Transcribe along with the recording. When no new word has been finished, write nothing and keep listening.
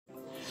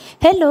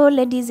Hello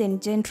ladies and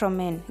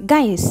gentlemen.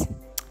 Guys,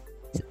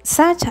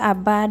 such a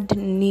bad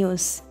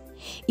news.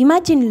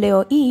 Imagine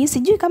leo hii,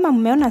 sijui kama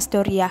mmeona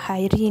story ya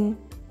Irene.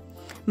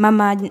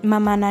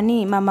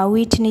 Mama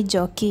Whitney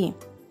Joki.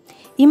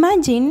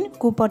 Imagine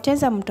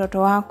kupoteza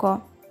mtoto wako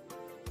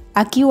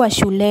akiwa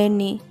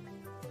shuleni.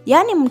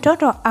 Yaani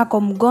mtoto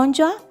ako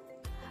mgonjwa,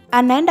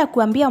 anaenda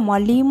kuambia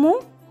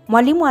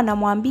mwalimu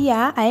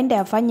anamwambia aende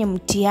afanye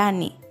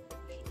mtihani.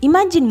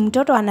 Imagine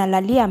mtoto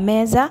analalia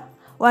meza,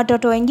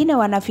 watoto wengine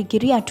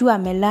wanafikiria tu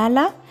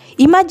amelala.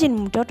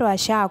 Imagine mtoto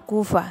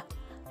ashakufa.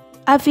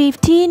 A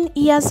 15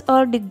 years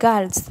old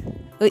girls,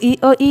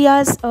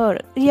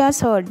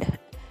 years old.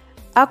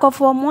 Ako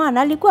form 1,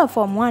 alikuwa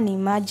form 1,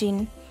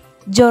 imagine.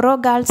 Njoro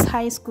Girls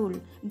High School.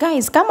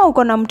 Guys, kama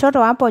uko na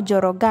mtoto hapo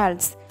Njoro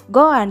Girls,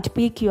 go and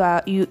pick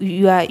your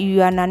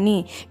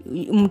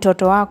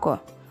mtoto wako.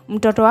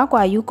 Mtoto wako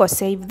hayuko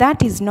safe.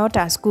 That is not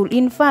a school.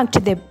 In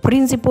fact, the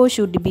principal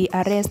should be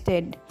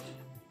arrested.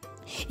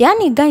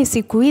 Yani guys,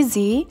 siku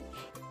hizi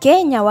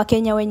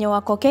Wakenya wenye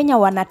wako Kenya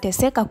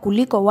wanateseka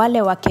kuliko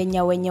wale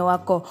Wakenya wenye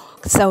wako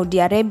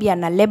Saudi Arabia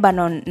na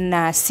Lebanon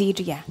na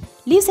Syria.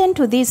 Listen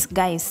to this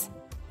guys.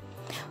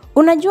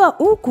 Unajua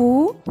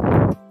huku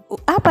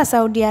hapa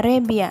Saudi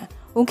Arabia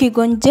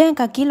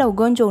ukigonjeka kila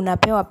ugonjwa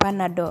unapewa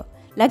Panadol.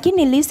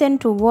 Lakini listen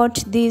to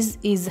what this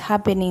is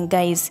happening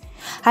guys.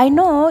 I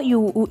know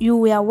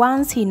you were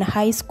once in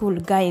high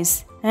school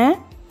guys.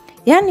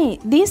 Yani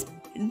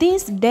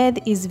this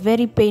death is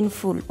very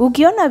painful.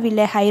 Ukiona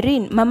vile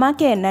Irene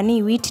mamake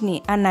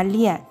Whitney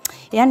analia,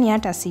 yani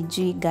hata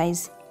sijui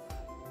guys.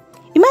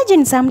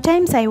 Imagine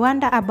sometimes I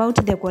wonder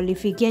about the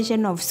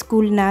qualification of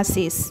school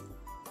nurses.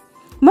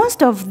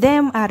 Most of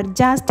them are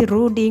just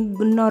rude,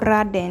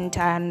 ignorant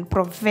and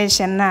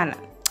professional.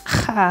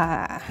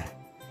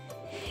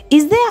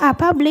 Is there a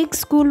public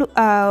school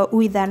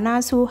with a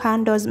nurse who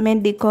handles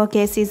medical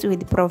cases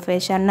with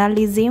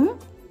professionalism?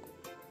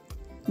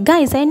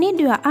 Guys, I need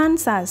your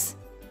answers.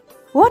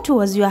 What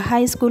was your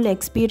high school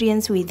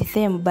experience with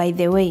them, by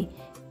the way?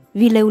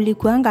 Vile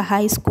ulikuanga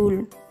high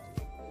school.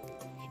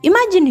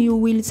 Imagine you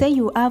will say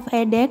you have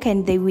headache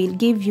and they will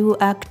give you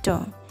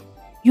Actor.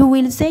 You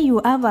will say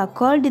you have a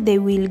cold, they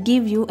will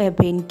give you a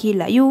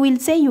painkiller. You will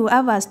say you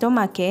have a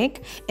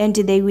stomachache and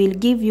they will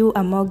give you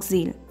a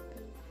Moxil.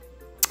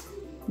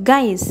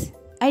 Guys,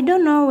 I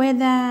don't know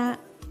whether...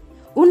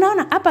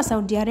 Unaona hapa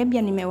Saudi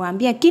Arabia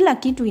nimewaambia kila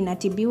kitu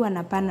inatibiwa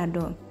na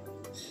Panadol.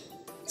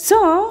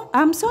 So,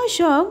 I'm so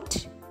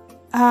shocked.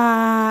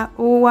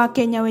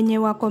 Wakenya wenye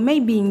wako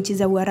maybe nchi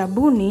za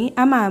Uarabuni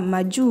ama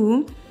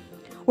majuu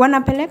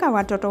wanapeleka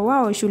watoto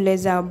wao shule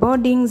za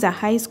boarding za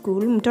high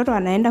school. Mtoto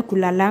anaenda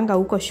kulalanga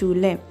huko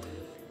shule.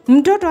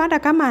 Mtoto hata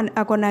kama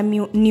ako na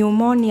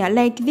pneumonia,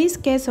 like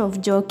this case of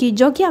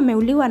Joki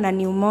ameuliwa na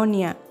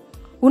pneumonia.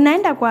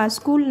 Unaenda kwa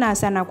school na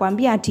sana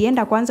kuambia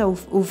atienda kwanza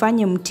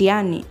ufanye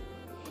mtihani.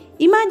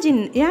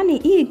 Imagine, yani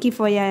hii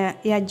kifo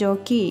ya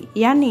Joki,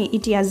 yani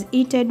it has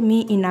eaten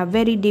me in a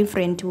very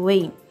different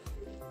way.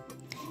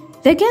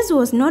 The case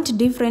was not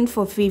different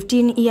for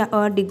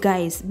 15-year-old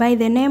guys by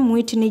the name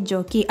Whitney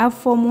Joki, a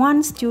Form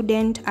 1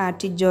 student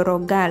at Njoro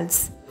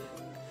Galz.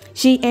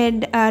 She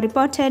had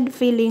reported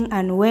feeling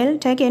unwell,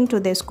 taken to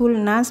the school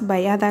nurse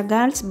by other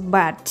girls,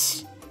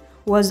 but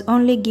was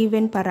only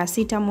given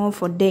paracetamol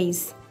for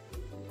days.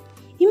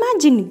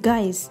 Imagine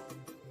guys,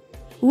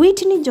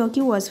 Whitney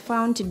Joki was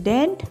found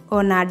dead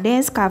on her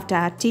desk after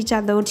her teacher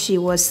thought she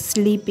was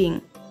sleeping.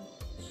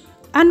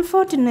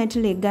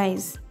 Unfortunately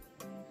guys,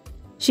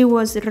 she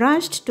was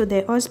rushed to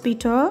the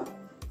hospital,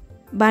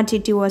 but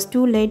it was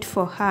too late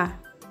for her.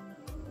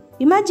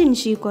 Imagine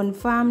she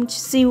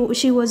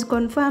was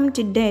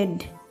confirmed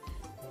dead.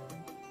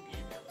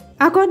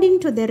 According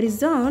to the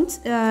results,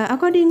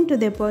 according to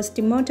the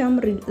postmortem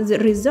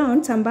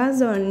results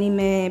ambazo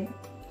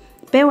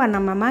nimepewa na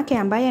mamake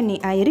ambaye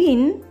ni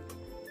Irene,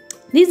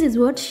 this is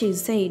what she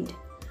said.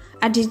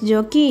 Ati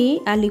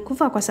Joki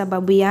alikufa kwa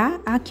sababu ya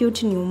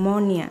acute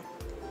pneumonia.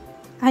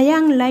 A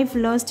young life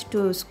lost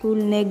to school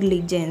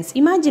negligence.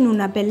 Imagine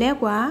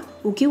unapelekwa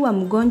ukiwa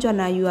mgonjwa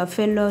na your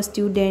fellow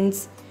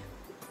students.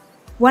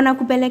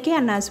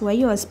 Wanakupelekea nurse wa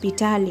hiyo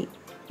hospitali.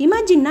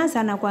 Imagine nurse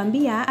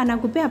anakuambia,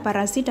 anakupea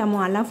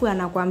paracetamol alafu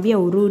anakuambia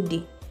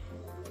urudi.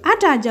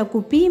 Hata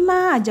hajakupima,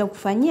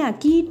 hajakufanyia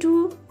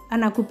kitu,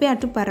 anakupea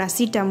tu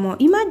paracetamol.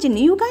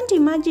 Imagine, you can't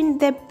imagine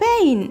the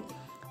pain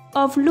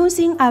of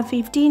losing a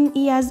 15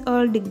 years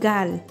old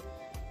girl.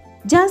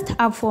 Just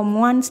a Form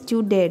 1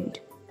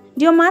 student.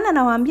 Ndio maana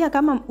nawaambia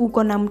kama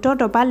uko na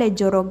mtoto pale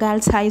Njoro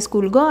Girls High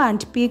School, go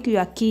and pick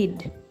your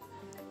kid.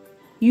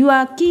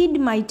 Your kid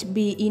might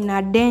be in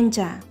a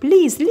danger.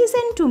 Please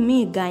listen to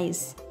me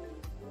guys.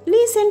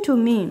 Listen to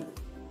me.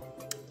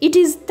 It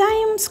is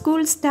time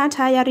schools start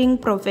hiring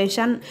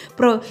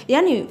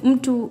yani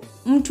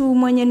mtu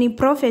mwenye ni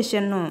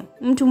professional,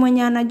 mtu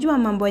mwenye anajua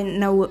mambo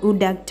na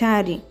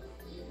udaktari.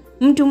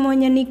 Mtu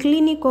mwenye ni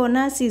clinical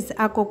nurses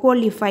ako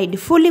qualified,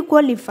 fully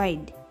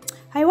qualified.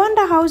 I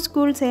wonder how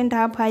schools end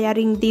up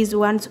hiring these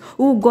ones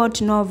who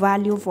got no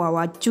value for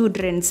our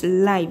children's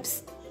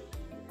lives.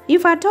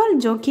 If at all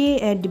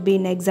Njoki had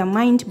been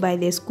examined by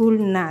the school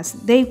nurse,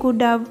 they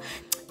could have...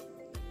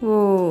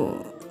 Oh,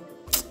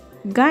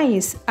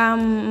 guys,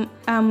 I'm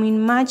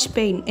in much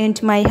pain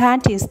and my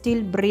heart is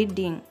still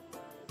bleeding.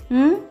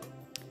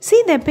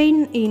 See the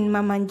pain in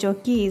Mama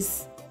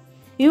Njoki's.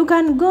 You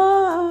can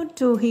go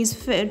to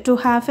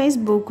her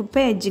Facebook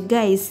page,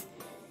 guys.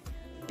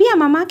 Pia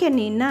mamake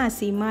ni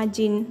nurse,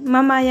 imagine.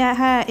 Mama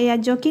ya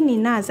Njoki ni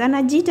nurse.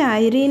 Anajiita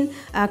Irene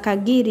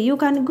Kagiri. You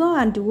can go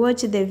and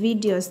watch the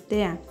videos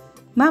there.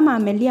 Mama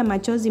amelia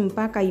machozi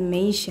mpaka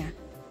imeisha.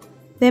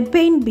 The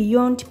pain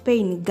beyond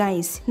pain,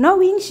 guys.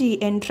 Knowing she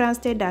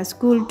entrusted a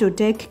school to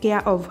take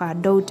care of her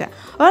daughter,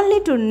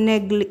 only to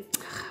neglect...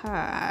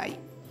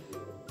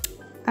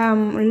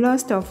 I'm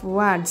lost of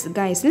words,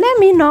 guys. Let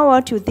me know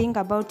what you think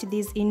about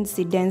these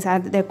incidents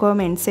at the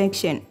comment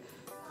section.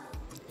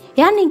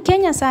 Yani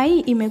Kenya sahi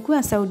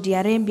imekuwa Saudi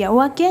Arabia.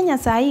 Wa Kenya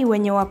sahi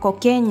wenye wako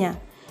Kenya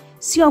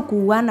sio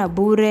kuuana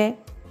bure.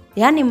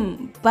 Yani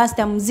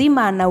pasta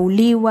mzima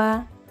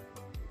anauliwa.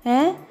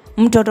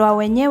 Mtoto wa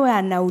wenyewe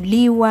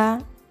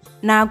anauliwa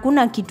na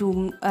hakuna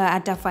kitu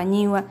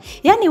atafanyiwa.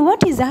 Yani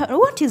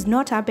what is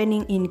not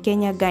happening in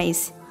Kenya,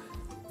 guys?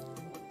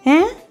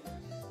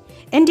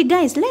 And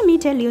guys, let me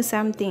tell you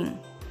something.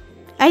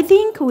 I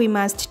think we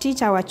must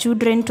teach our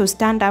children to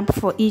stand up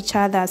for each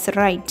other's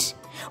right.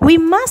 We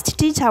must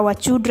teach our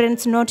children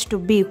not to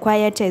be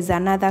quiet as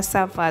another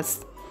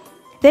suffers.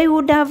 They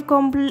would have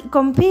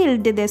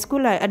compelled the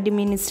school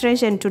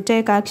administration to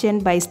take action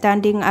by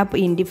standing up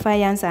in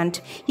defiance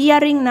and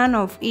hearing none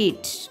of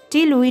it,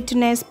 till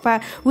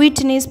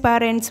Whitney's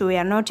parents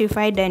were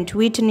notified and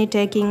Whitney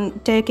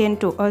taken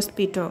to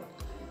hospital.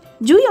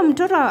 Juyo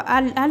mtoto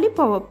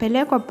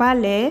alipopelekwa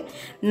pale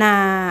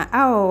na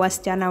hao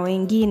wasichana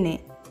wengine,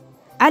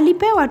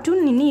 alipewa tu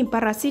nini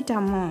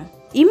paracetamol.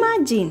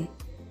 Imagine.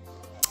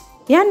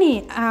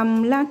 Yani,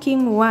 I'm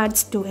lacking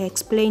words to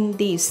explain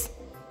this.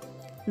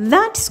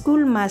 That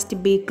school must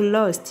be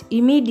closed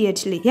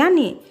immediately.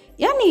 Yani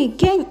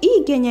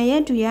hii Kenya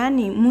yetu,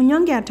 yani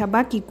mnyonge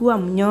atabaki kuwa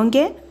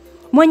mnyonge,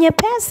 mwenye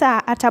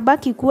pesa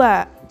atabaki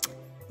kuwa,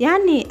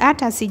 yani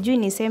hata sijui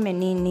niseme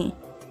nini.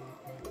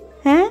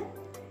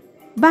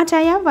 But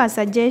I have a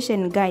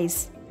suggestion,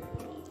 guys.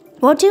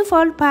 What if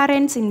all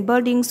parents in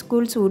boarding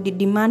schools would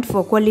demand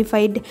for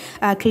qualified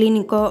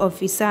clinical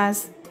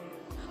officers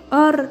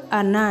or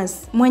a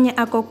nurse mwenye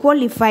ako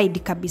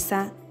qualified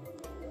kabisa?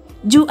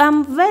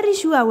 I'm very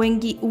sure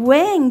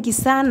wengi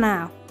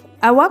sana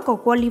hawako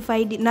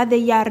qualified na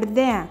they are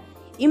there.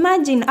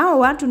 Imagine hao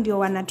watu ndio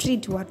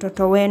wanatreat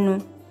watoto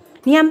wenu.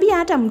 Niambia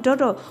hata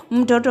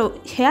mtoto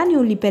yani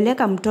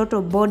ulipeleka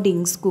mtoto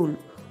boarding school.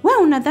 Wewe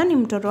unadhani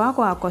mtoto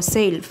wako ako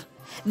safe?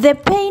 The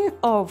pain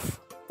of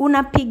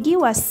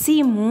unapigiwa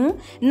simu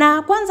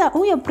na kwanza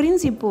huyo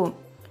principal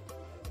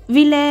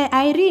vile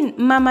Irene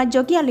Mama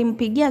Njoki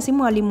alimpigia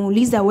simu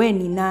alimuuliza we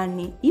ni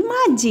nani.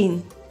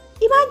 Imagine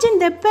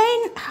the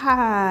pain.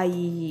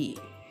 Hi.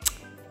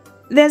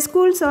 The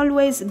schools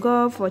always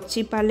go for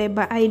cheaper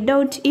labor. I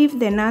doubt if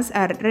the nurses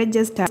are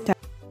registered. Sana,